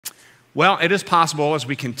Well, it is possible as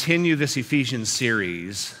we continue this Ephesians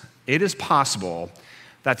series, it is possible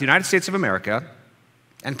that the United States of America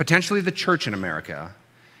and potentially the church in America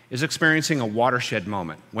is experiencing a watershed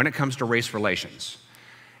moment when it comes to race relations.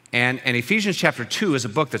 And Ephesians chapter 2 is a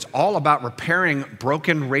book that's all about repairing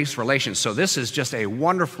broken race relations. So this is just a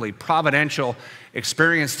wonderfully providential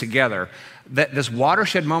experience together, that this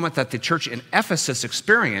watershed moment that the church in Ephesus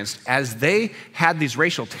experienced as they had these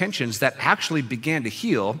racial tensions that actually began to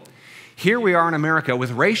heal. Here we are in America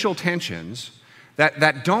with racial tensions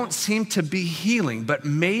that don't seem to be healing, but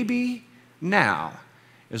maybe now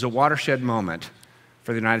is a watershed moment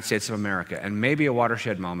for the United States of America, and maybe a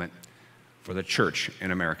watershed moment for the church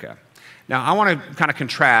in America. Now, I want to kind of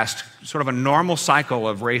contrast sort of a normal cycle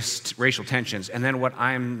of racial tensions and then what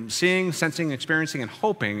I'm seeing, sensing, experiencing, and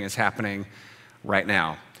hoping is happening right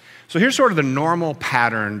now. So here's sort of the normal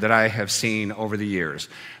pattern that I have seen over the years.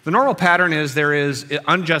 The normal pattern is there is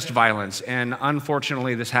unjust violence, and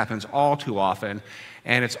unfortunately this happens all too often,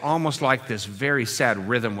 and it's almost like this very sad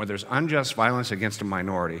rhythm where there's unjust violence against a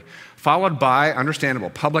minority, followed by, understandable,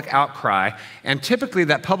 public outcry, and typically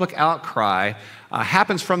that public outcry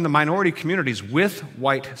happens from the minority communities with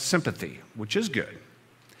white sympathy, which is good.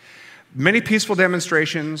 Many peaceful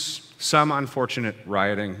demonstrations, some unfortunate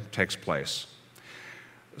rioting takes place.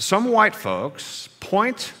 Some white folks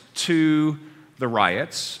point to the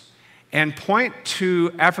riots and point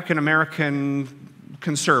to African American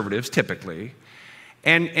conservatives, typically,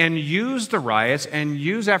 and use the riots and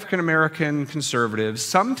use African American conservatives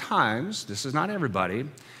sometimes, this is not everybody,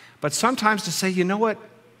 but sometimes to say, you know what,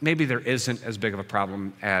 maybe there isn't as big of a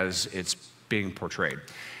problem as it's being portrayed.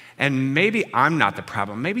 And maybe I'm not the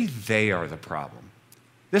problem, maybe they are the problem.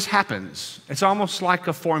 This happens. It's almost like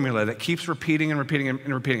a formula that keeps repeating and repeating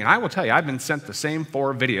and repeating. And I will tell you, I've been sent the same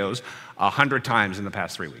 4 videos 100 times in the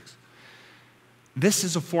past 3 weeks. This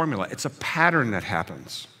is a formula. It's a pattern that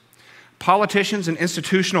happens. Politicians and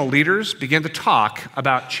institutional leaders begin to talk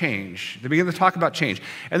about change. They begin to talk about change.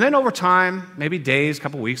 And then over time, maybe days, a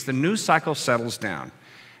couple weeks, the news cycle settles down.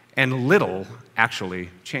 And little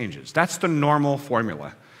actually changes. That's the normal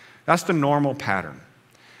formula. That's the normal pattern.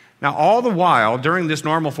 Now, all the while, during this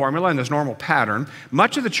normal formula and this normal pattern,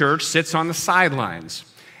 much of the church sits on the sidelines.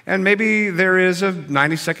 And maybe there is a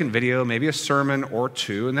 90-second video, maybe a sermon or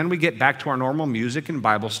two, and then we get back to our normal music and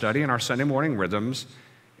Bible study and our Sunday morning rhythms,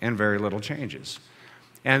 and very little changes.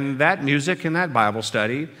 And that music and that Bible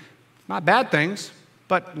study, not bad things,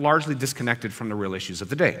 but largely disconnected from the real issues of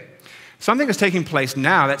the day. Something is taking place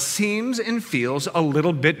now that seems and feels a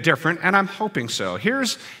little bit different, and I'm hoping so.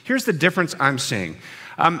 Here's the difference I'm seeing.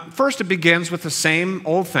 First, it begins with the same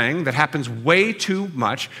old thing that happens way too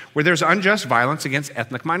much, where there's unjust violence against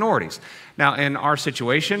ethnic minorities. Now, in our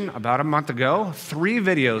situation, about a month ago, 3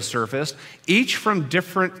 videos surfaced, each from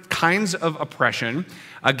different kinds of oppression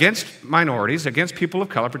against minorities, against people of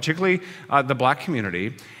color, particularly the black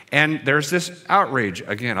community. And there's this outrage,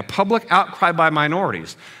 again, a public outcry by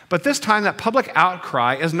minorities. But this time, that public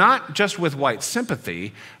outcry is not just with white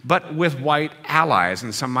sympathy, but with white allies,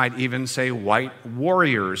 and some might even say white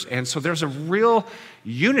warriors. And so there's a real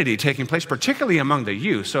unity taking place, particularly among the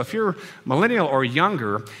youth. So if you're millennial or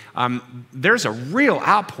younger, there's a real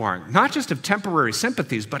outpouring, not just of temporary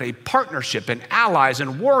sympathies, but a partnership, and allies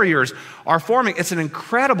and warriors are forming. It's an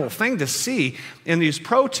incredible thing to see in these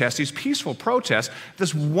protests, these peaceful protests,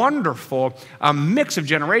 this wonderful mix of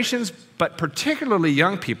generations, but particularly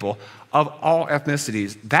young people of all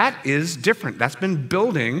ethnicities. That is different. That's been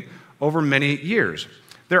building over many years.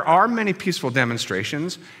 There are many peaceful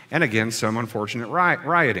demonstrations, and again, some unfortunate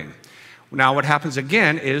rioting. Now, what happens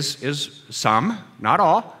again is some, not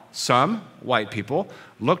all, some white people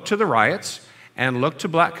look to the riots and look to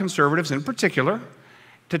black conservatives in particular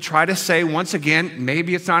to try to say, once again,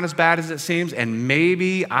 maybe it's not as bad as it seems, and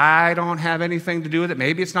maybe I don't have anything to do with it.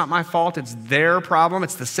 Maybe it's not my fault. It's their problem.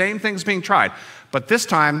 It's the same things being tried. But this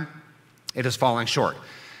time, it is falling short.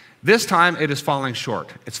 This time, it is falling short.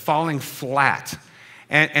 It's falling flat.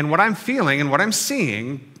 And what I'm feeling and what I'm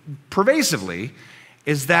seeing pervasively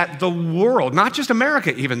is that the world, not just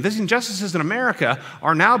America even, these injustices in America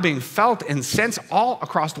are now being felt and sensed all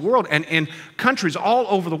across the world, and in countries all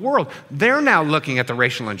over the world. They're now looking at the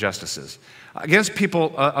racial injustices against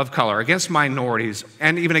people of color, against minorities,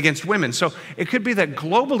 and even against women. So it could be that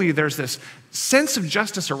globally there's this sense of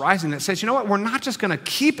justice arising that says, you know what, we're not just going to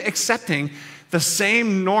keep accepting the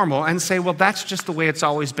same normal and say, well, that's just the way it's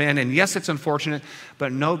always been, and yes, it's unfortunate,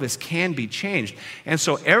 but no, this can be changed. And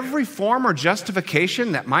so every form or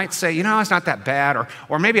justification that might say, you know, it's not that bad,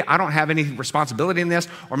 or maybe I don't have any responsibility in this,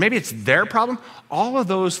 or maybe it's their problem, all of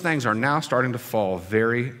those things are now starting to fall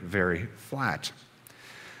very, very flat.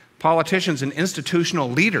 politicians and institutional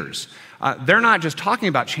leaders. They're not just talking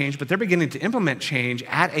about change, but they're beginning to implement change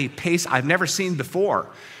at a pace I've never seen before.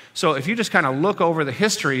 So if you just kind of look over the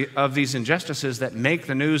history of these injustices that make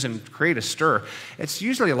the news and create a stir, it's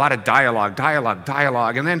usually a lot of dialogue,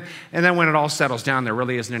 and then when it all settles down, there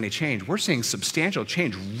really isn't any change. We're seeing substantial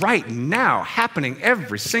change right now happening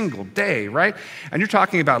every single day, right? And you're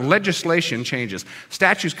talking about legislation changes,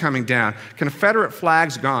 statues coming down, Confederate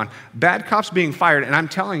flags gone, bad cops being fired, and I'm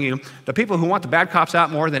telling you, the people who want the bad cops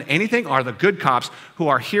out more than anything are the good cops who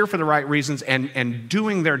are here for the right reasons and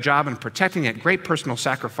doing their job and protecting at great personal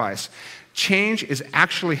sacrifice. Change is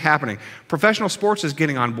actually happening. Professional sports is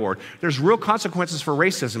getting on board. There's real consequences for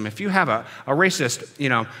racism. If you have a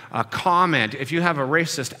racist, a comment, if you have a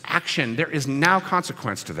racist action, there is now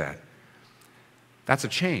consequence to that. That's a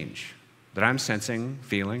change that I'm sensing,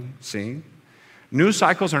 feeling, seeing. News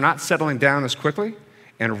cycles are not settling down as quickly,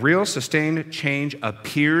 and real sustained change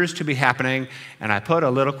appears to be happening, and I put a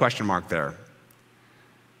little question mark there,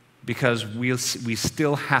 because we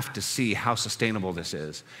still have to see how sustainable this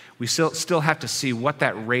is. We still have to see what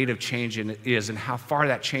that rate of change is and how far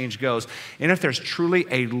that change goes. And if there's truly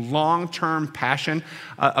a long-term passion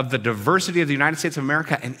of the diversity of the United States of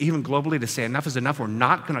America and even globally to say enough is enough, we're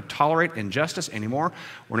not going to tolerate injustice anymore.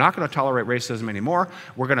 We're not going to tolerate racism anymore.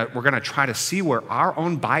 We're going to try to see where our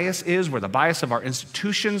own bias is, where the bias of our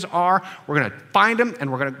institutions are. We're going to find them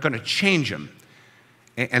and we're going to change them.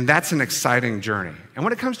 And that's an exciting journey. And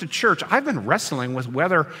when it comes to church, I've been wrestling with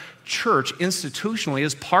whether church institutionally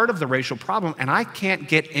is part of the racial problem, and I can't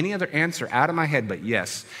get any other answer out of my head, but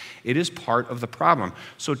yes, it is part of the problem.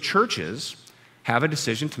 So churches have a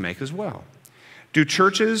decision to make as well. Do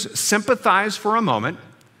churches sympathize for a moment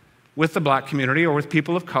with the black community or with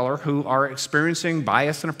people of color who are experiencing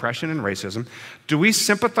bias and oppression and racism? Do we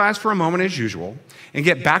sympathize for a moment as usual and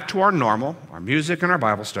get back to our normal, our music and our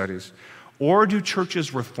Bible studies? Or do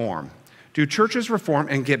churches reform? Do churches reform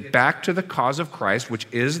and get back to the cause of Christ, which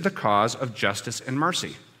is the cause of justice and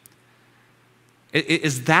mercy?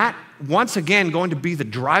 Is that, once again, going to be the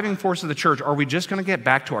driving force of the church? Or are we just going to get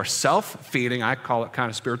back to our self-feeding, I call it kind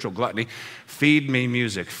of spiritual gluttony, feed me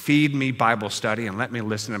music, feed me Bible study, and let me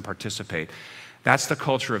listen and participate? That's the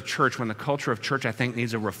culture of church, when the culture of church, I think,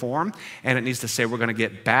 needs a reform, and it needs to say we're going to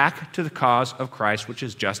get back to the cause of Christ, which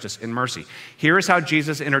is justice and mercy. Here is how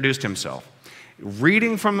Jesus introduced himself,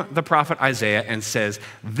 reading from the prophet Isaiah, and says,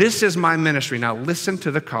 "This is my ministry." Now listen to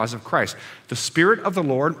the cause of Christ. "The Spirit of the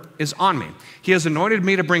Lord is on me. He has anointed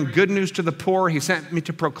me to bring good news to the poor. He sent me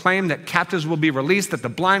to proclaim that captives will be released, that the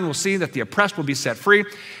blind will see, that the oppressed will be set free, and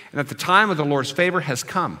that the time of the Lord's favor has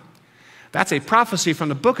come." That's a prophecy from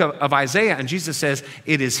the book of Isaiah, and Jesus says,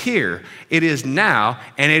 it is here, it is now,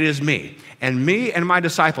 and it is me. And me and my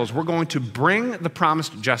disciples, we're going to bring the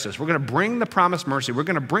promised justice. We're going to bring the promised mercy. We're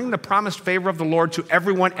going to bring the promised favor of the Lord to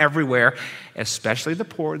everyone, everywhere, especially the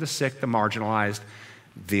poor, the sick, the marginalized,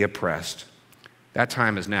 the oppressed. That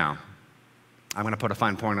time is now. I'm going to put a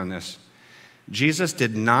fine point on this. Jesus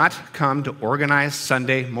did not come to organize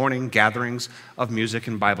Sunday morning gatherings of music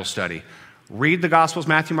and Bible study. Read the Gospels,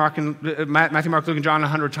 Matthew, Mark, Luke, and John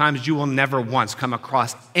 100 times. You will never once come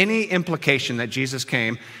across any implication that Jesus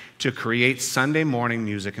came to create Sunday morning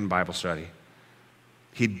music and Bible study.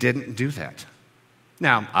 He didn't do that.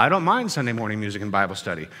 Now, I don't mind Sunday morning music and Bible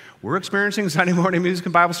study. We're experiencing Sunday morning music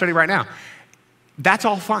and Bible study right now. That's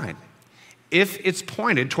all fine if it's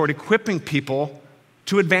pointed toward equipping people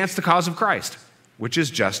to advance the cause of Christ, which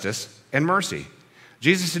is justice and mercy.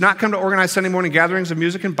 Jesus did not come to organize Sunday morning gatherings of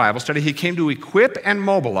music and Bible study. He came to equip and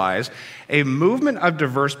mobilize a movement of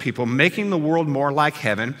diverse people, making the world more like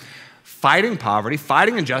heaven, fighting poverty,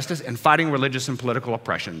 fighting injustice, and fighting religious and political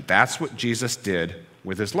oppression. That's what Jesus did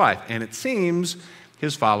with his life. And it seems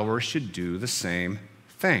his followers should do the same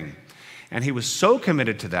thing. And he was so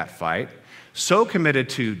committed to that fight, so committed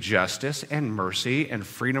to justice and mercy and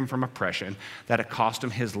freedom from oppression, that it cost him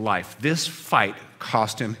his life. This fight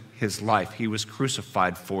cost him his life. He was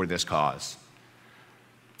crucified for this cause.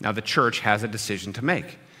 Now, the church has a decision to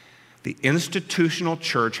make. The institutional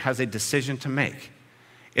church has a decision to make.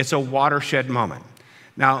 It's a watershed moment.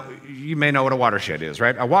 Now, you may know what a watershed is,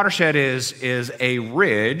 right? A watershed is a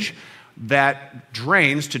ridge that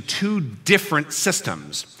drains to two different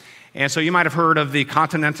systems. And so you might have heard of the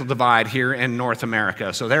Continental Divide here in North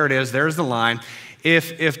America. So there it is, there's the line.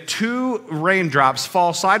 If two raindrops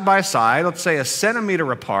fall side by side, let's say a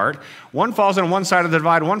centimeter apart, one falls on one side of the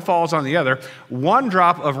divide, one falls on the other, one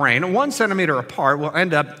drop of rain, 1 centimeter apart, will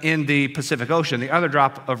end up in the Pacific Ocean. The other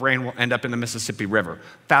drop of rain will end up in the Mississippi River,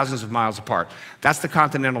 thousands of miles apart. That's the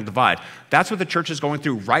Continental Divide. That's what the church is going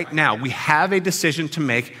through right now. We have a decision to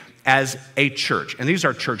make as a church. And these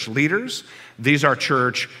are church leaders, these are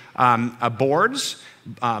church boards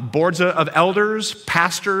of elders,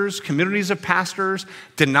 pastors, communities of pastors,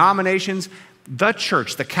 denominations. The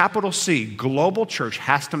church, the capital C, global church,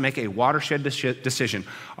 has to make a watershed decision.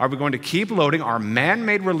 Are we going to keep loading our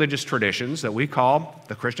man-made religious traditions that we call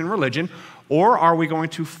the Christian religion, or are we going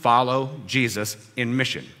to follow Jesus in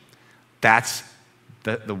mission? That's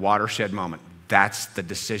the watershed moment. That's the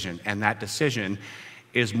decision. And that decision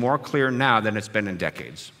is more clear now than it's been in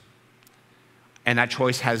decades. And that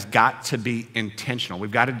choice has got to be intentional. We've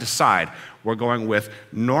got to decide we're going with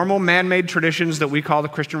normal man-made traditions that we call the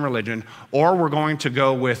Christian religion, or we're going to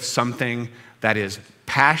go with something that is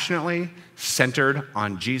passionately centered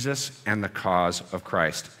on Jesus and the cause of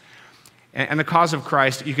Christ. And the cause of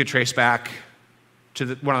Christ, you could trace back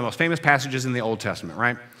to one of the most famous passages in the Old Testament,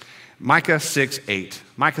 right? Micah 6:8.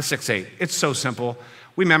 Micah 6:8. It's so simple.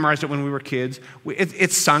 We memorized it when we were kids.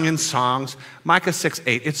 It's sung in songs. Micah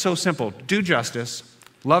 6:8. It's so simple. Do justice,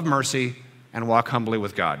 love mercy, and walk humbly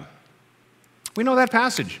with God. We know that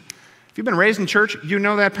passage. If you've been raised in church, you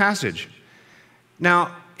know that passage.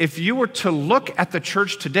 Now, if you were to look at the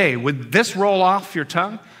church today, would this roll off your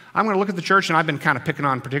tongue? I'm going to look at the church, and I've been kind of picking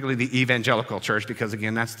on particularly the evangelical church because,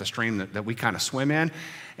 again, that's the stream that we kind of swim in.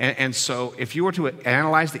 And so if you were to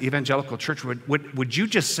analyze the evangelical church, would you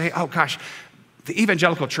just say, oh, gosh, the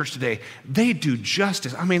evangelical church today, they do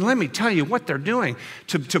justice. I mean, let me tell you what they're doing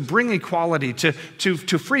to bring equality, to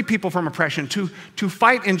free people from oppression, to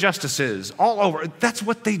fight injustices all over. That's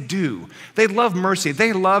what they do. They love mercy.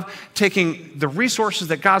 They love taking the resources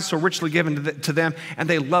that God's so richly given to them, and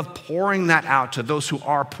they love pouring that out to those who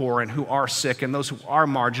are poor and who are sick and those who are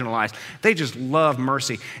marginalized. They just love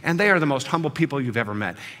mercy, and they are the most humble people you've ever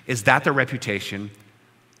met. Is that the reputation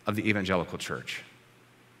of the evangelical church?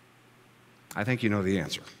 I think you know the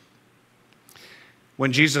answer.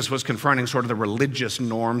 When Jesus was confronting sort of the religious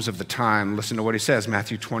norms of the time, listen to what he says,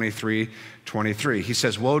 Matthew 23:23. He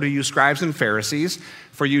says, "Woe to you, scribes and Pharisees,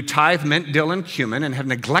 for you tithe mint, dill, and cumin, and have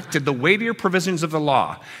neglected the weightier provisions of the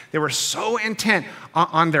law." They were so intent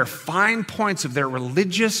on their fine points of their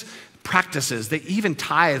religious practices. They even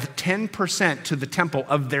tithe 10% to the temple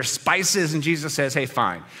of their spices, and Jesus says, hey,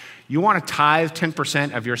 fine. You want to tithe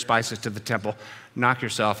 10% of your spices to the temple, knock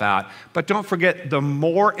yourself out. But don't forget the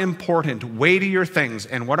more important, weightier things.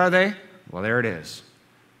 And what are they? Well, there it is.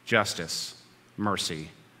 Justice, mercy,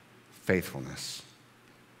 faithfulness.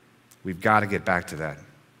 We've got to get back to that.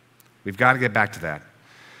 We've got to get back to that.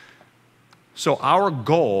 So our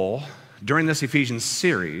goal during this Ephesians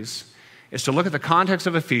series is to look at the context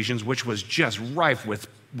of Ephesians, which was just rife with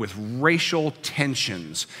racial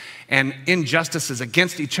tensions and injustices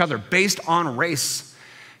against each other based on race,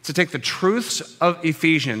 to take the truths of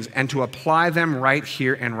Ephesians and to apply them right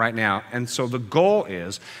here and right now. And so the goal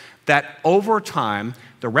is that over time,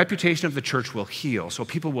 the reputation of the church will heal. So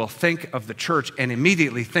people will think of the church and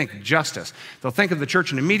immediately think justice. They'll think of the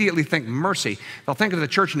church and immediately think mercy. They'll think of the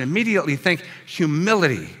church and immediately think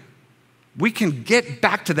humility. We can get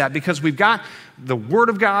back to that because we've got the Word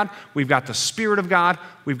of God, we've got the Spirit of God,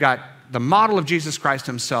 we've got the model of Jesus Christ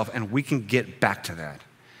himself, and we can get back to that.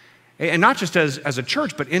 And not just as a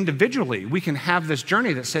church, but individually, we can have this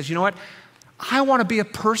journey that says, you know what, I want to be a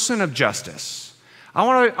person of justice. I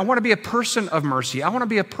want to be a person of mercy. I want to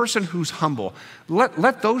be a person who's humble.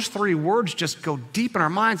 Let those three words just go deep in our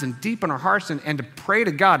minds and deep in our hearts and to pray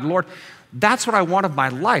to God, Lord, that's what I want of my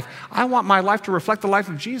life. I want my life to reflect the life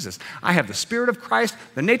of Jesus. I have the Spirit of Christ,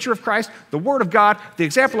 the nature of Christ, the Word of God, the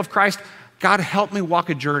example of Christ. God, help me walk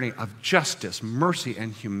a journey of justice, mercy,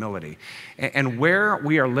 and humility. And where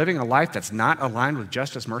we are living a life that's not aligned with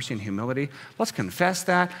justice, mercy, and humility, let's confess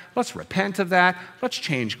that, let's repent of that, let's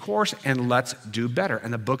change course, and let's do better.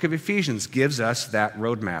 And the book of Ephesians gives us that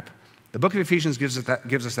roadmap. The book of Ephesians gives us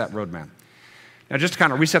that roadmap. Now, just to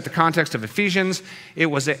kind of reset the context of Ephesians, it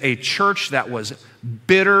was a church that was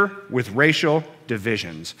bitter with racial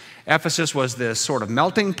divisions. Ephesus was this sort of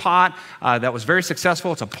melting pot that was very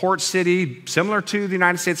successful. It's a port city similar to the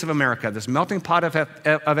United States of America, this melting pot of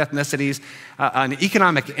ethnicities, an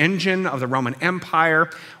economic engine of the Roman Empire.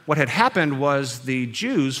 What had happened was the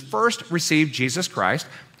Jews first received Jesus Christ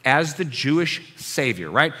as the Jewish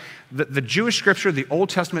Savior, right? The Jewish scripture, the Old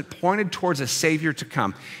Testament, pointed towards a Savior to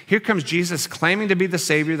come. Here comes Jesus claiming to be the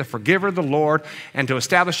Savior, the forgiver, the Lord, and to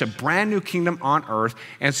establish a brand new kingdom on earth.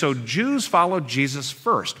 And so Jews followed Jesus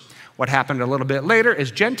first. What happened a little bit later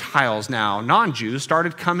is Gentiles now, non-Jews,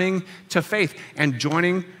 started coming to faith and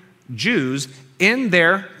joining Jews in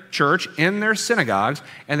their church, in their synagogues,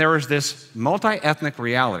 and there was this multi-ethnic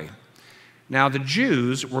reality. Now, the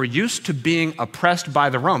Jews were used to being oppressed by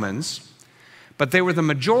the Romans, but they were the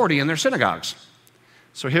majority in their synagogues.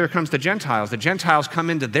 So here comes the Gentiles. The Gentiles come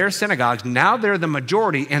into their synagogues. Now they're the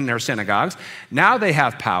majority in their synagogues. Now they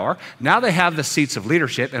have power. Now they have the seats of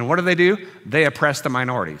leadership. And what do? They oppress the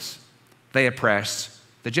minorities. They oppress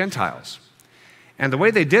the Gentiles. And the way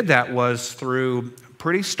they did that was through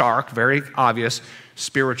pretty stark, very obvious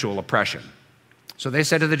spiritual oppression. So they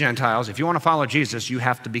said to the Gentiles, if you want to follow Jesus, you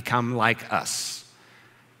have to become like us.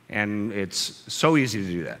 And it's so easy to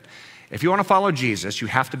do that. If you want to follow Jesus, you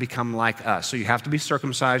have to become like us. So you have to be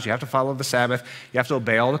circumcised, you have to follow the Sabbath, you have to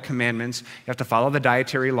obey all the commandments, you have to follow the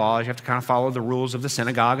dietary laws, you have to kind of follow the rules of the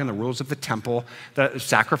synagogue and the rules of the temple, the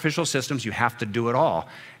sacrificial systems, you have to do it all.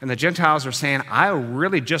 And the Gentiles are saying, I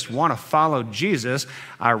really just want to follow Jesus.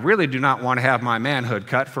 I really do not want to have my manhood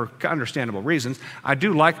cut for understandable reasons. I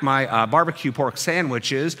do like my barbecue pork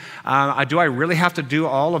sandwiches. Do I really have to do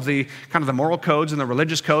all of the kind of the moral codes and the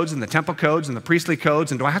religious codes and the temple codes and the priestly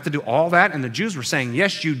codes? And do I have to do all that? And the Jews were saying,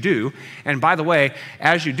 yes, you do. And by the way,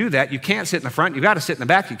 as you do that, you can't sit in the front. You've got to sit in the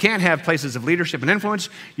back. You can't have places of leadership and influence.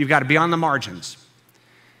 You've got to be on the margins.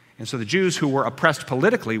 And so the Jews who were oppressed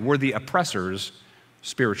politically were the oppressors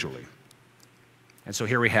spiritually. And so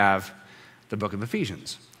here we have the book of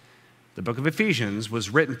Ephesians. The book of Ephesians was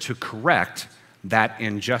written to correct that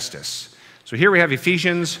injustice. So here we have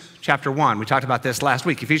Ephesians chapter 1. We talked about this last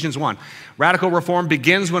week, Ephesians 1. Radical reform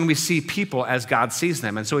begins when we see people as God sees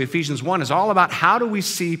them. And so Ephesians 1 is all about how do we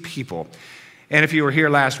see people. And if you were here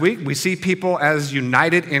last week, we see people as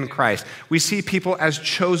united in Christ. We see people as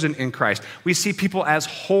chosen in Christ. We see people as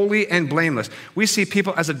holy and blameless. We see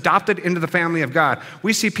people as adopted into the family of God.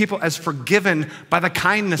 We see people as forgiven by the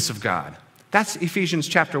kindness of God. That's Ephesians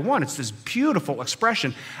chapter 1. It's this beautiful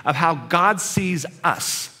expression of how God sees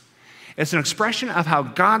us. It's an expression of how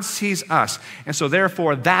God sees us. And so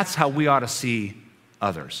therefore, that's how we ought to see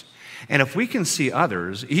others. And if we can see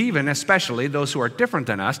others, even especially those who are different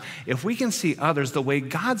than us, if we can see others the way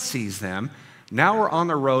God sees them, now we're on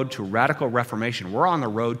the road to radical reformation. We're on the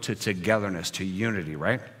road to togetherness, to unity,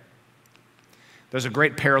 right? There's a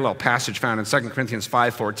great parallel passage found in 2 Corinthians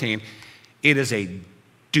 5:14. It is a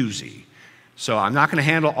doozy. So I'm not going to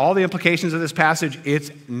handle all the implications of this passage.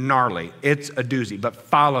 It's gnarly. It's a doozy. But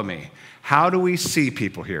follow me. How do we see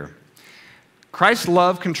people here? Christ's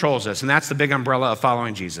love controls us, and that's the big umbrella of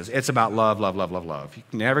following Jesus. It's about love, love, love, love, love. You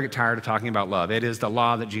can never get tired of talking about love. It is the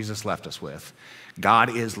law that Jesus left us with.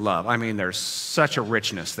 God is love. I mean, there's such a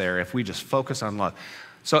richness there if we just focus on love.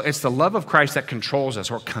 So it's the love of Christ that controls us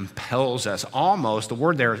or compels us. Almost, the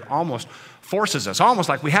word there is almost forces us, almost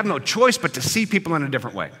like we have no choice but to see people in a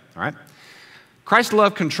different way, all right? Christ's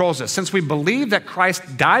love controls us. Since we believe that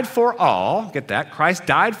Christ died for all, get that, Christ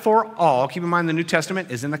died for all. Keep in mind the New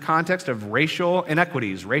Testament is in the context of racial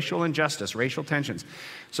inequities, racial injustice, racial tensions.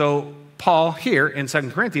 So Paul here in 2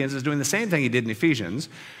 Corinthians is doing the same thing he did in Ephesians,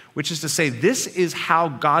 which is to say this is how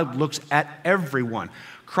God looks at everyone.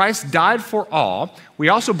 Christ died for all. We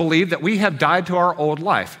also believe that we have died to our old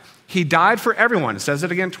life. He died for everyone. It says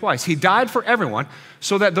it again twice. He died for everyone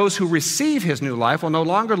so that those who receive his new life will no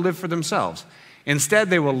longer live for themselves. Instead,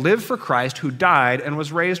 they will live for Christ who died and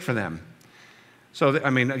was raised for them. So, I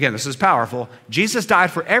mean, again, this is powerful. Jesus died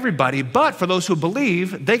for everybody, but for those who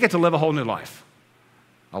believe, they get to live a whole new life.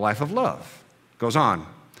 A life of love. Goes on.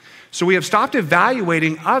 So we have stopped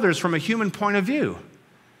evaluating others from a human point of view.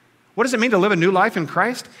 What does it mean to live a new life in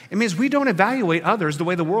Christ? It means we don't evaluate others the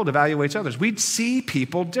way the world evaluates others. We see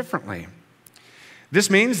people differently. This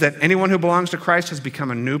means that anyone who belongs to Christ has become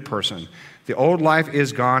a new person. The old life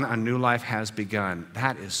is gone, a new life has begun.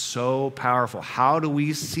 That is so powerful. How do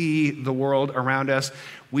we see the world around us?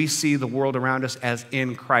 We see the world around us as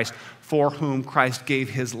in Christ, for whom Christ gave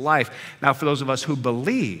his life. Now, for those of us who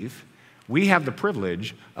believe, we have the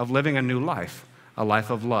privilege of living a new life, a life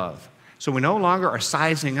of love. So we no longer are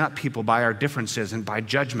sizing up people by our differences and by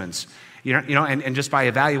judgments. And just by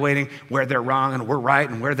evaluating where they're wrong and we're right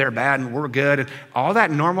and where they're bad and we're good and all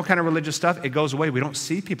that normal kind of religious stuff, it goes away. We don't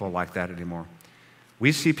see people like that anymore.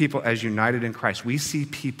 We see people as united in Christ. We see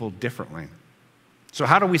people differently. So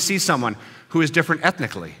how do we see someone who is different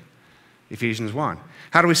ethnically? Ephesians 1.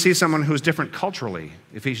 How do we see someone who is different culturally?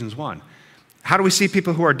 Ephesians 1. How do we see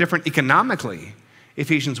people who are different economically?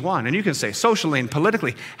 Ephesians 1. And you can say socially and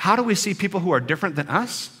politically. How do we see people who are different than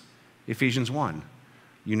us? Ephesians 1.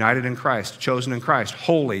 United in Christ, chosen in Christ,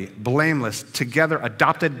 holy, blameless, together,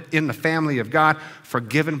 adopted in the family of God,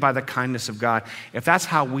 forgiven by the kindness of God. If that's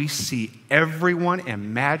how we see everyone,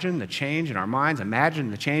 imagine the change in our minds,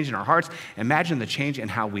 imagine the change in our hearts, imagine the change in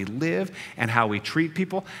how we live and how we treat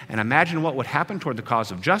people, and imagine what would happen toward the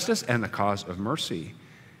cause of justice and the cause of mercy.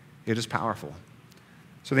 It is powerful.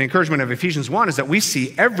 So the encouragement of Ephesians 1 is that we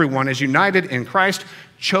see everyone as united in Christ,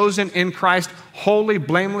 chosen in Christ, holy,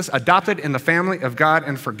 blameless, adopted in the family of God,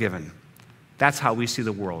 and forgiven. That's how we see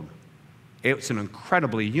the world. It's an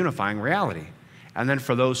incredibly unifying reality. And then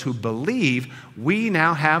for those who believe, we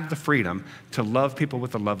now have the freedom to love people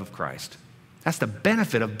with the love of Christ. That's the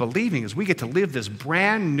benefit of believing, is we get to live this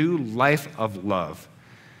brand new life of love.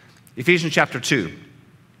 Ephesians chapter 2.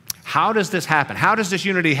 How does this happen? How does this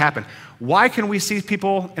unity happen? Why can we see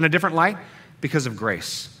people in a different light? Because of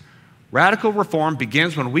grace. Radical reform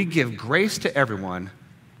begins when we give grace to everyone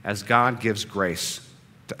as God gives grace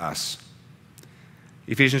to us.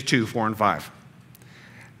 Ephesians 2, 4 and 5.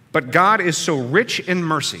 But God is so rich in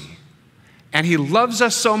mercy, and he loves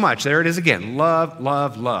us so much. There it is again, love,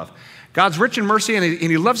 love, love. God's rich in mercy, and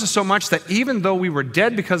he loves us so much that even though we were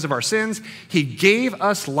dead because of our sins, he gave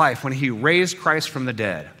us life when he raised Christ from the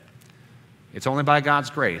dead. It's only by God's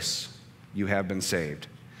grace you have been saved.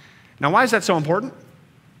 Now, why is that so important?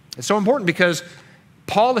 It's so important because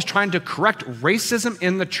Paul is trying to correct racism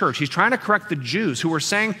in the church. He's trying to correct the Jews who were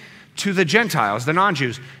saying to the Gentiles, the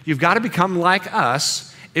non-Jews, you've got to become like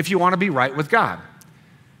us if you want to be right with God.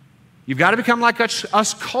 You've got to become like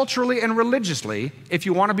us culturally and religiously if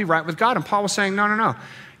you want to be right with God. And Paul was saying, no.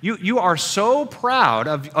 You are so proud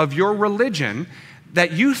of your religion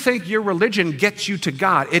that you think your religion gets you to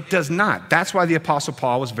God. It does not. That's why the Apostle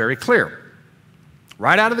Paul was very clear.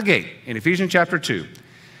 Right out of the gate in Ephesians chapter 2,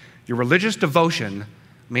 your religious devotion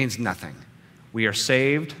means nothing. We are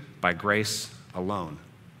saved by grace alone.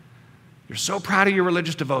 You're so proud of your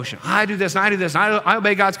religious devotion. I do this, and I do this, and I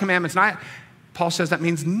obey God's commandments. Paul says that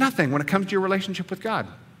means nothing when it comes to your relationship with God.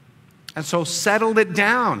 And so settle it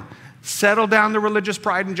down. Settle down the religious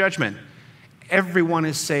pride and judgment. Everyone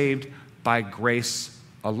is saved by grace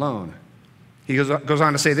alone. He goes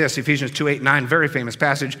on to say this, Ephesians 2, 8, 9, very famous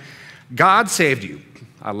passage. God saved you.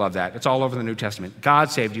 I love that. It's all over the New Testament.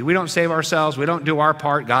 God saved you. We don't save ourselves. We don't do our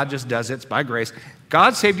part. God just does it. It's by grace.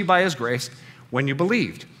 God saved you by his grace when you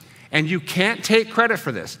believed. And you can't take credit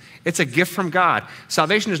for this. It's a gift from God.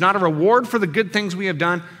 Salvation is not a reward for the good things we have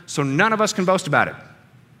done, so none of us can boast about it.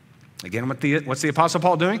 Again, what's the Apostle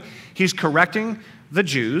Paul doing? He's correcting the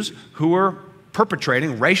Jews who were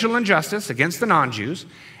perpetrating racial injustice against the non-Jews,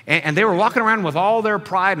 and they were walking around with all their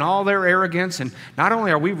pride and all their arrogance, and not only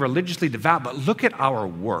are we religiously devout, but look at our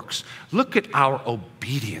works. Look at our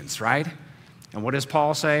obedience, right? And what does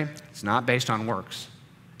Paul say? It's not based on works.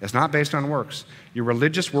 It's not based on works. Your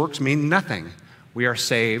religious works mean nothing. We are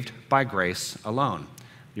saved by grace alone.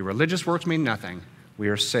 Your religious works mean nothing. We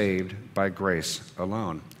are saved by grace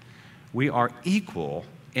alone. We are equal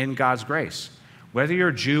in God's grace. Whether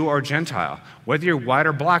you're Jew or Gentile, whether you're white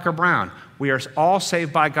or black or brown, we are all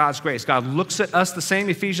saved by God's grace. God looks at us the same,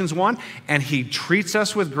 Ephesians 1, and he treats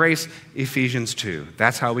us with grace, Ephesians 2.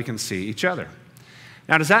 That's how we can see each other.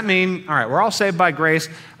 Now, does that mean, all right, we're all saved by grace,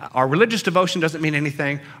 our religious devotion doesn't mean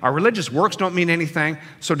anything, our religious works don't mean anything,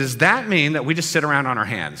 so does that mean that we just sit around on our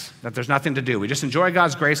hands, that there's nothing to do? We just enjoy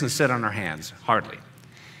God's grace and sit on our hands? Hardly.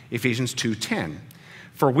 Ephesians 2:10,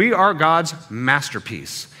 for we are God's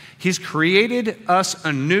masterpiece. He's created us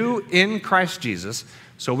anew in Christ Jesus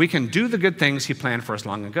so we can do the good things he planned for us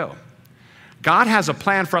long ago. God has a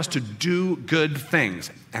plan for us to do good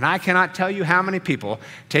things. And I cannot tell you how many people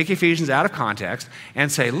take Ephesians out of context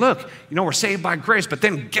and say, look, we're saved by grace, but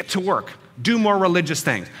then get to work. Do more religious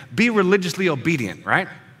things. Be religiously obedient, right?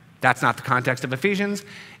 That's not the context of Ephesians.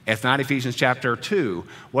 It's not Ephesians chapter 2.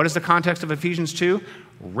 What is the context of Ephesians 2?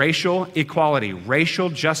 Racial equality, racial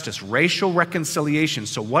justice, racial reconciliation.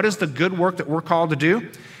 So what is the good work that we're called to do?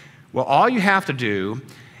 Well, all you have to do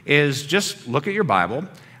is just look at your Bible.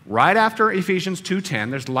 Right after Ephesians 2:10,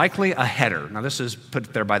 there's likely a header. Now, this is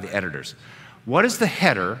put there by the editors. What is the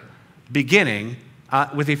header beginning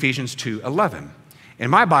with Ephesians 2:11? In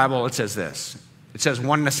my Bible, it says this. It says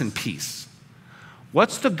oneness and peace.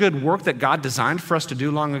 What's the good work that God designed for us to do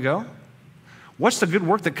long ago? What's the good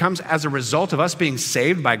work that comes as a result of us being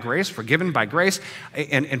saved by grace, forgiven by grace,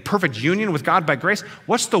 and in perfect union with God by grace?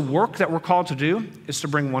 What's the work that we're called to do? Is to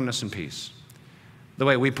bring oneness and peace. The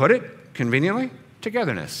way we put it, conveniently,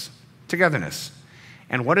 togetherness. Togetherness.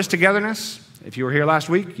 And what is togetherness? If you were here last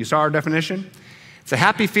week, you saw our definition. It's a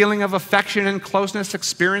happy feeling of affection and closeness,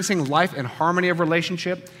 experiencing life in harmony of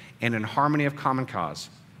relationship and in harmony of common cause.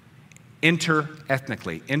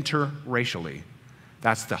 Inter-ethnically, interracially.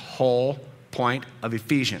 That's the whole point of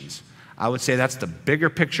Ephesians. I would say that's the bigger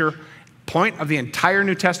picture point of the entire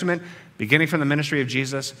New Testament, beginning from the ministry of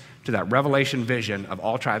Jesus to that revelation vision of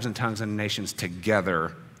all tribes and tongues and nations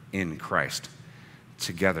together in Christ.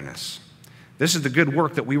 Togetherness. This is the good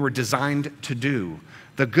work that we were designed to do.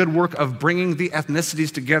 the good work of bringing the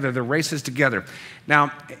ethnicities together, the races together.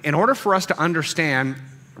 Now, in order for us to understand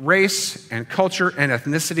race and culture and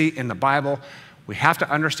ethnicity in the Bible, we have to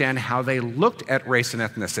understand how they looked at race and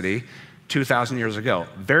ethnicity 2,000 years ago.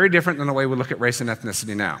 Very different than the way we look at race and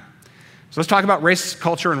ethnicity now. So let's talk about race,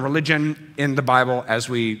 culture, and religion in the Bible as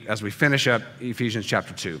we finish up Ephesians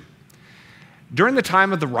chapter 2. During the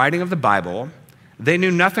time of the writing of the Bible, they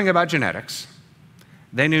knew nothing about genetics.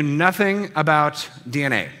 They knew nothing about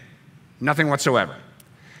DNA, nothing whatsoever.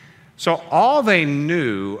 So all they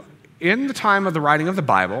knew in the time of the writing of the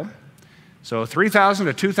Bible, so 3,000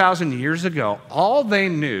 to 2,000 years ago, all they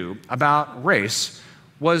knew about race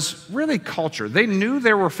was really culture. They knew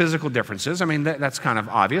there were physical differences. I mean, that's kind of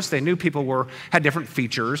obvious. They knew people had different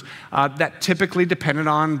features that typically depended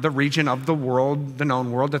on the region of the world, the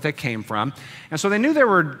known world that they came from. And so they knew there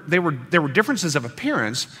were differences of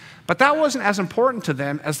appearance, but that wasn't as important to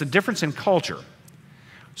them as the difference in culture.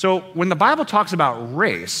 So when the Bible talks about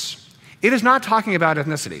race, it is not talking about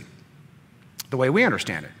ethnicity, the way we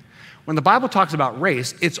understand it. When the Bible talks about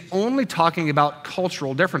race, it's only talking about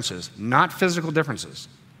cultural differences, not physical differences.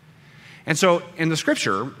 And so in the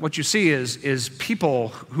scripture, what you see is people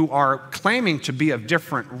who are claiming to be of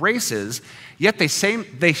different races, yet they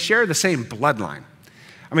share the same bloodline.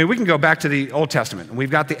 I mean, we can go back to the Old Testament, and we've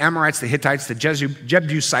got the Amorites, the Hittites, the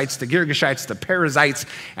Jebusites, the Girgashites, the Perizzites,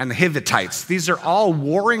 and the Hivitites. These are all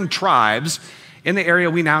warring tribes in the area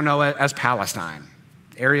we now know as Palestine,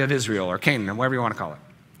 area of Israel or Canaan, whatever you want to call it.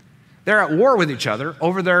 They're at war with each other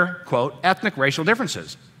over their, quote, ethnic racial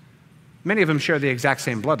differences. Many of them share the exact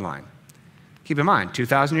same bloodline. Keep in mind,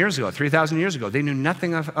 2,000 years ago, 3,000 years ago, they knew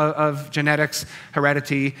nothing of genetics,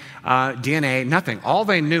 heredity, DNA, nothing. All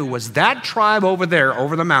they knew was that tribe over there,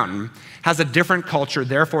 over the mountain, has a different culture,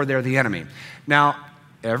 therefore they're the enemy. Now,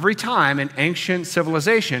 every time in ancient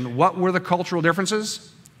civilization, what were the cultural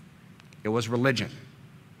differences? It was religion.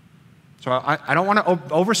 So I don't want to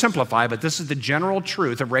oversimplify, but this is the general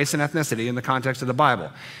truth of race and ethnicity in the context of the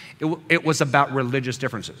Bible. It was about religious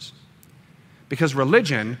differences. Because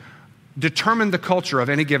religion determined the culture of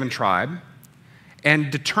any given tribe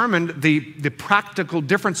and determined the practical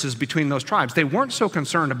differences between those tribes. They weren't so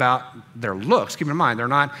concerned about their looks. Keep in mind, they're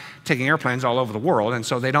not taking airplanes all over the world, and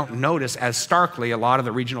so they don't notice as starkly a lot of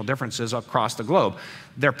the regional differences across the globe.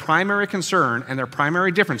 Their primary concern and their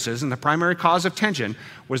primary differences and the primary cause of tension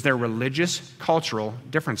was their religious, cultural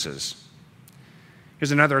differences.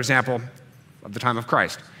 Here's another example of the time of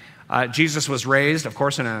Christ. Jesus was raised, of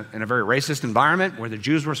course, in a very racist environment where the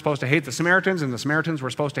Jews were supposed to hate the Samaritans and the Samaritans were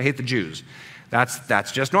supposed to hate the Jews.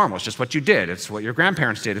 That's just normal. It's just what you did. It's what your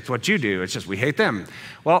grandparents did. It's what you do. It's just we hate them.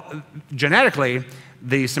 Well, genetically,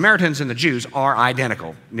 the Samaritans and the Jews are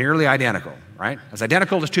identical, nearly identical, right? As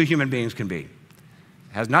identical as two human beings can be.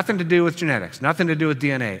 It has nothing to do with genetics, nothing to do with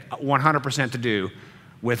DNA, 100% to do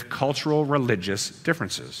with cultural, religious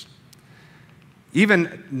differences.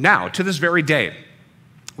 Even now, to this very day,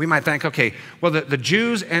 we might think, okay, well, the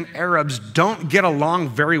Jews and Arabs don't get along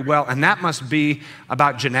very well, and that must be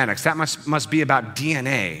about genetics. That must be about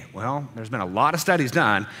DNA. Well, there's been a lot of studies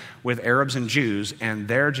done with Arabs and Jews, and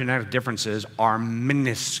their genetic differences are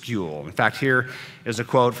minuscule. In fact, here is a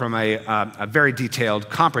quote from a very detailed,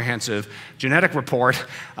 comprehensive genetic report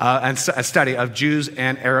and a study of Jews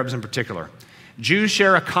and Arabs in particular. Jews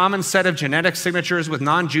share a common set of genetic signatures with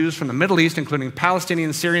non-Jews from the Middle East, including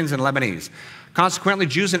Palestinians, Syrians, and Lebanese. Consequently,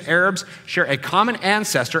 Jews and Arabs share a common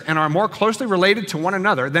ancestor and are more closely related to one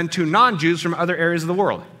another than to non-Jews from other areas of the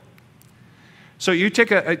world. So you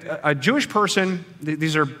take a Jewish person,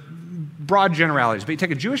 these are broad generalities, but you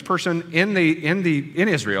take a Jewish person in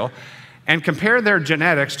Israel and compare their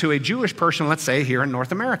genetics to a Jewish person, let's say, here in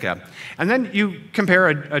North America. And then you compare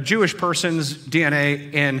a Jewish person's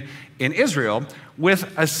DNA in Israel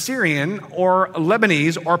with a Syrian or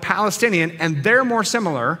Lebanese or Palestinian, and they're more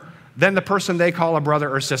similar than the person they call a brother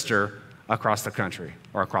or sister across the country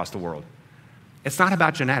or across the world. It's not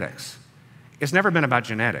about genetics. It's never been about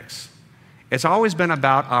genetics. It's always been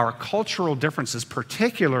about our cultural differences,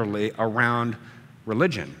 particularly around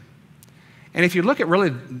religion. And if you look at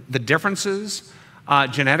really the differences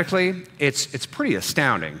genetically, it's pretty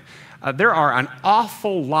astounding. There are an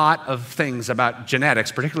awful lot of things about genetics,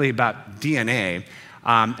 particularly about DNA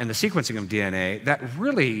and the sequencing of DNA, that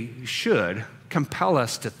really should compel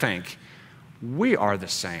us to think we are the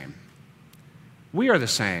same. We are the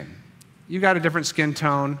same. You got a different skin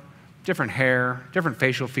tone, different hair, different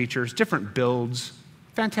facial features, different builds.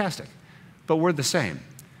 Fantastic. But we're the same.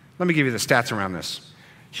 Let me give you the stats around this.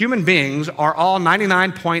 Human beings are all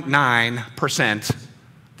 99.9%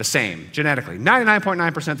 the same genetically.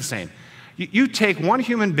 99.9% the same. You take one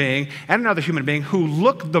human being and another human being who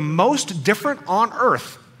look the most different on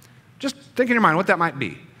earth. Just think in your mind what that might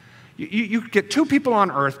be. You get two people on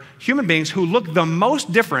earth, human beings who look the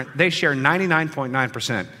most different. They share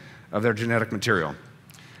 99.9% of their genetic material.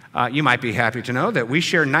 You might be happy to know that we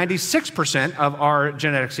share 96% of our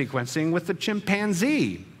genetic sequencing with the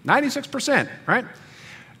chimpanzee. 96%, right?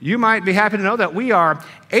 You might be happy to know that we are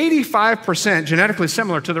 85% genetically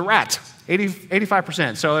similar to the rat.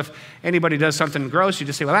 85%. So if anybody does something gross, you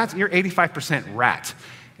just say, well, you're 85% rat.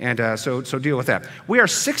 And so deal with that. We are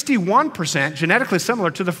 61% genetically similar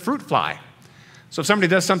to the fruit fly. So if somebody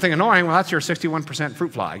does something annoying, well, that's your 61%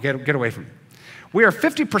 fruit fly. Get away from it. We are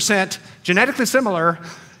 50% genetically similar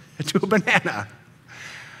to a banana.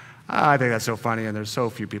 I think that's so funny, and there's so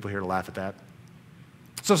few people here to laugh at that.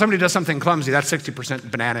 So if somebody does something clumsy, that's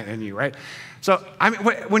 60% banana in you, right? So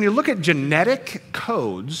when you look at genetic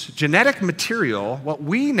codes, genetic material, what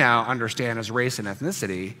we now understand as race and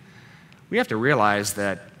ethnicity, we have to realize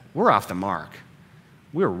that we're off the mark.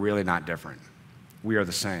 We're really not different. We are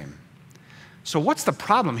the same. So what's the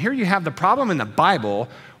problem? Here you have the problem in the Bible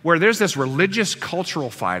where there's this religious cultural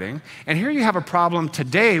fighting, and here you have a problem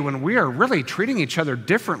today when we are really treating each other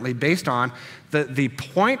differently based on the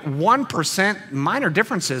 0.1% minor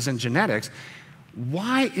differences in genetics.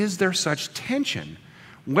 Why is there such tension?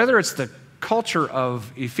 Whether it's the culture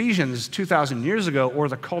of Ephesians 2,000 years ago or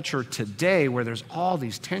the culture today where there's all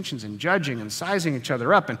these tensions and judging and sizing each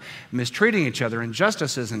other up and mistreating each other,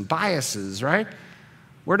 injustices and biases, right?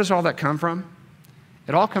 Where does all that come from?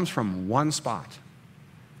 It all comes from one spot,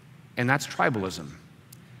 and that's tribalism.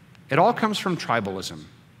 It all comes from tribalism.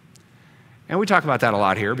 And we talk about that a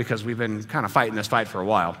lot here because we've been kind of fighting this fight for a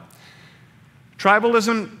while.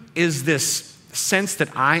 Tribalism is this sense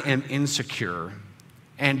that I am insecure,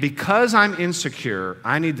 and because I'm insecure,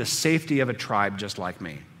 I need the safety of a tribe just like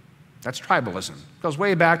me. That's tribalism. It goes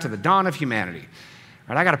way back to the dawn of humanity.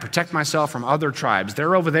 Right? I got to protect myself from other tribes.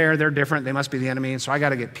 They're over there, they're different, they must be the enemy, and so I got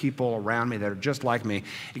to get people around me that are just like me.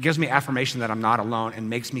 It gives me affirmation that I'm not alone and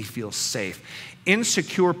makes me feel safe.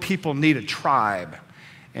 Insecure people need a tribe.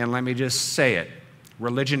 And let me just say it.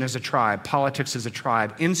 Religion is a tribe. Politics is a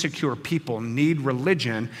tribe. Insecure people need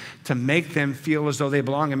religion to make them feel as though they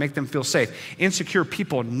belong and make them feel safe. Insecure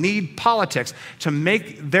people need politics to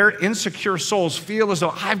make their insecure souls feel as though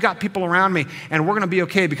I've got people around me and we're going to be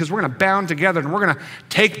okay because we're going to bound together and we're going to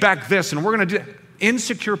take back this and we're going to do.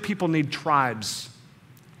 Insecure people need tribes.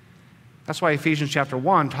 That's why Ephesians chapter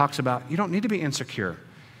 1 talks about you don't need to be insecure.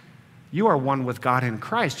 You are one with God in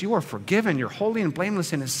Christ. You are forgiven. You're holy and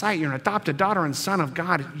blameless in His sight. You're an adopted daughter and son of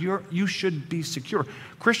God. You should be secure.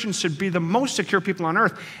 Christians should be the most secure people on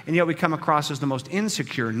earth, and yet we come across as the most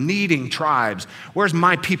insecure, needing tribes. Where's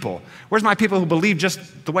my people? Where's my people who believe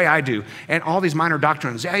just the way I do? And all these minor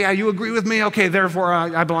doctrines. Yeah, you agree with me? Okay, therefore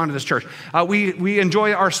I belong to this church. We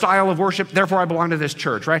enjoy our style of worship, therefore I belong to this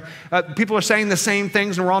church, right? People are saying the same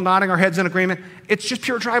things, and we're all nodding our heads in agreement. It's just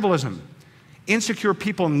pure tribalism. Insecure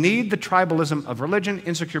people need the tribalism of religion.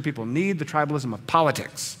 Insecure people need the tribalism of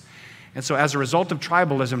politics. And so as a result of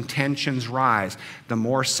tribalism, tensions rise. The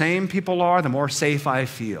more same people are, the more safe I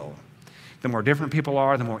feel. The more different people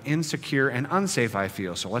are, the more insecure and unsafe I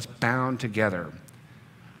feel. So let's bound together.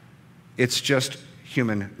 It's just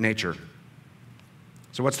human nature.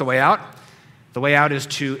 So what's the way out? The way out is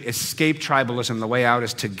to escape tribalism. The way out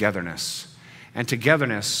is togetherness. And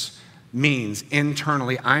togetherness means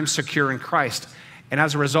internally, I'm secure in Christ. And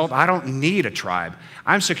as a result, I don't need a tribe.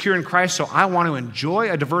 I'm secure in Christ, so I want to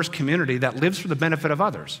enjoy a diverse community that lives for the benefit of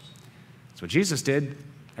others. That's what Jesus did,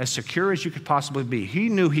 as secure as you could possibly be. He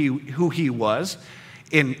knew who he was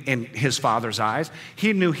in his Father's eyes.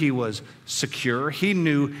 He knew he was secure. He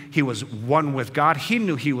knew he was one with God. He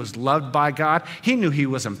knew he was loved by God. He knew he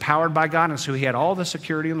was empowered by God, and so he had all the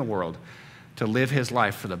security in the world to live his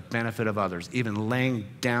life for the benefit of others, even laying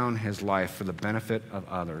down his life for the benefit of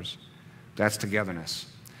others. That's togetherness.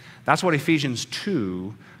 That's what Ephesians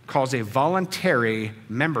 2 calls a voluntary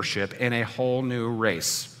membership in a whole new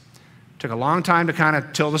race. Took a long time to kind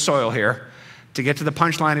of till the soil here to get to the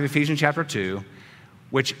punchline of Ephesians chapter 2,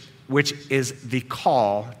 which is the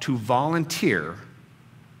call to volunteer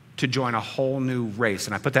to join a whole new race.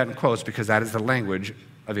 And I put that in quotes because that is the language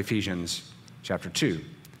of Ephesians chapter 2.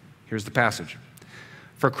 Here's the passage.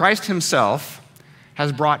 For Christ himself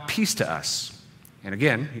has brought peace to us. And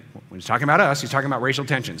again, when he's talking about us, he's talking about racial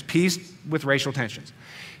tensions. Peace with racial tensions.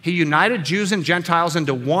 He united Jews and Gentiles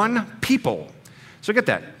into one people. So get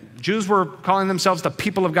that. Jews were calling themselves the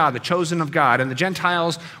people of God, the chosen of God, and the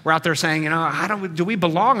Gentiles were out there saying, how do we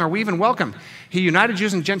belong? Are we even welcome? He united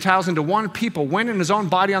Jews and Gentiles into one people. When in his own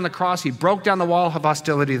body on the cross, he broke down the wall of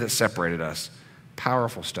hostility that separated us.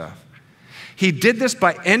 Powerful stuff. He did this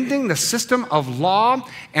by ending the system of law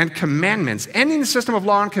and commandments, ending the system of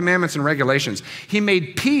law and commandments and regulations. He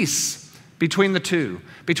made peace between the two,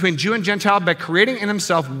 between Jew and Gentile, by creating in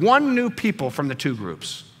himself one new people from the two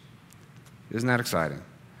groups. Isn't that exciting?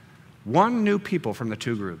 One new people from the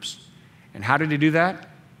two groups. And how did he do that?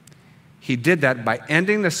 He did that by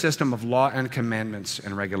ending the system of law and commandments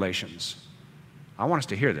and regulations. I want us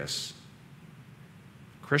to hear this.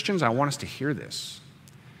 Christians, I want us to hear this.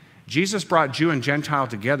 Jesus brought Jew and Gentile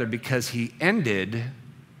together because he ended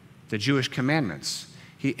the Jewish commandments.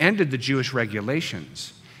 He ended the Jewish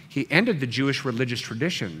regulations. He ended the Jewish religious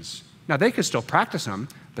traditions. Now, they could still practice them,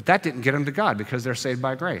 but that didn't get them to God because they're saved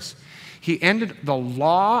by grace. He ended the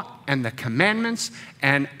law and the commandments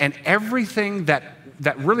and everything that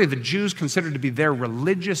really the Jews considered to be their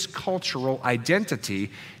religious, cultural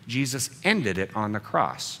identity. Jesus ended it on the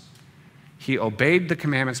cross. He obeyed the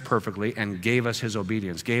commandments perfectly and gave us his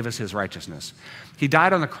obedience, gave us his righteousness. He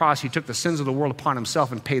died on the cross. He took the sins of the world upon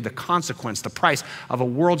himself and paid the consequence, the price of a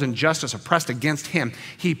world's injustice oppressed against him.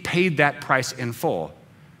 He paid that price in full.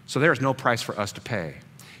 So there is no price for us to pay.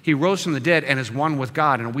 He rose from the dead and is one with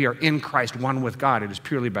God, and we are in Christ, one with God. It is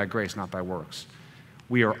purely by grace, not by works.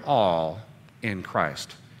 We are all in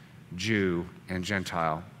Christ, Jew and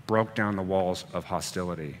Gentile, broke down the walls of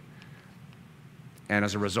hostility. And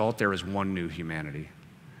as a result, there is one new humanity.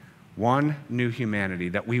 One new humanity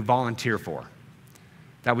that we volunteer for.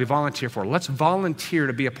 Let's volunteer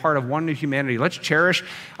to be a part of one new humanity. Let's cherish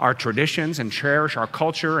our traditions and cherish our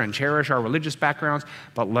culture and cherish our religious backgrounds,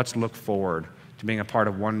 but let's look forward to being a part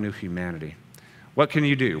of one new humanity. What can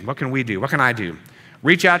you do? What can we do? What can I do?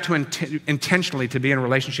 Reach out to intentionally to be in a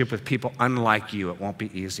relationship with people unlike you. It won't be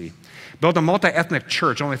easy. Build a multi-ethnic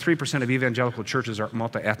church. Only 3% of evangelical churches are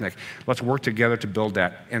multi-ethnic. Let's work together to build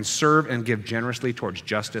that and serve and give generously towards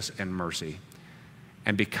justice and mercy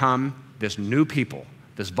and become this new people,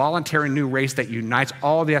 this voluntary new race that unites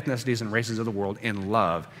all the ethnicities and races of the world in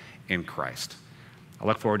love in Christ. I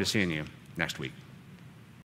look forward to seeing you next week.